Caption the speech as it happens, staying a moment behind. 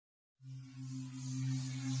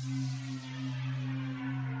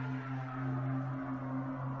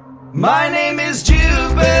My name is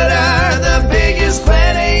Jupiter, the biggest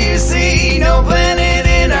planet you see. No planet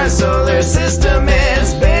in our solar system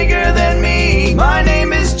is bigger than me. My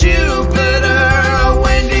name is Jupiter, a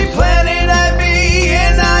windy planet I be,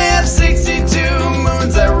 and I have 62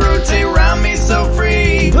 moons that rotate around me so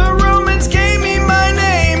free. The Romans gave me my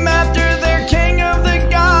name after their king of the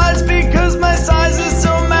gods, because my size is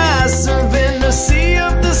so massive in the sea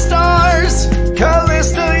of the stars.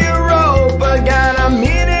 Callisto, Europa,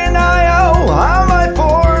 Ganymede, are my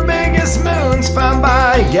 4 biggest moons found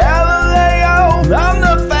by Galileo. I'm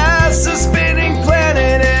the fastest spinning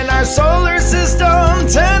planet in our solar system.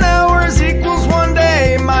 10 hours equals 1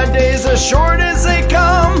 day. My days are short as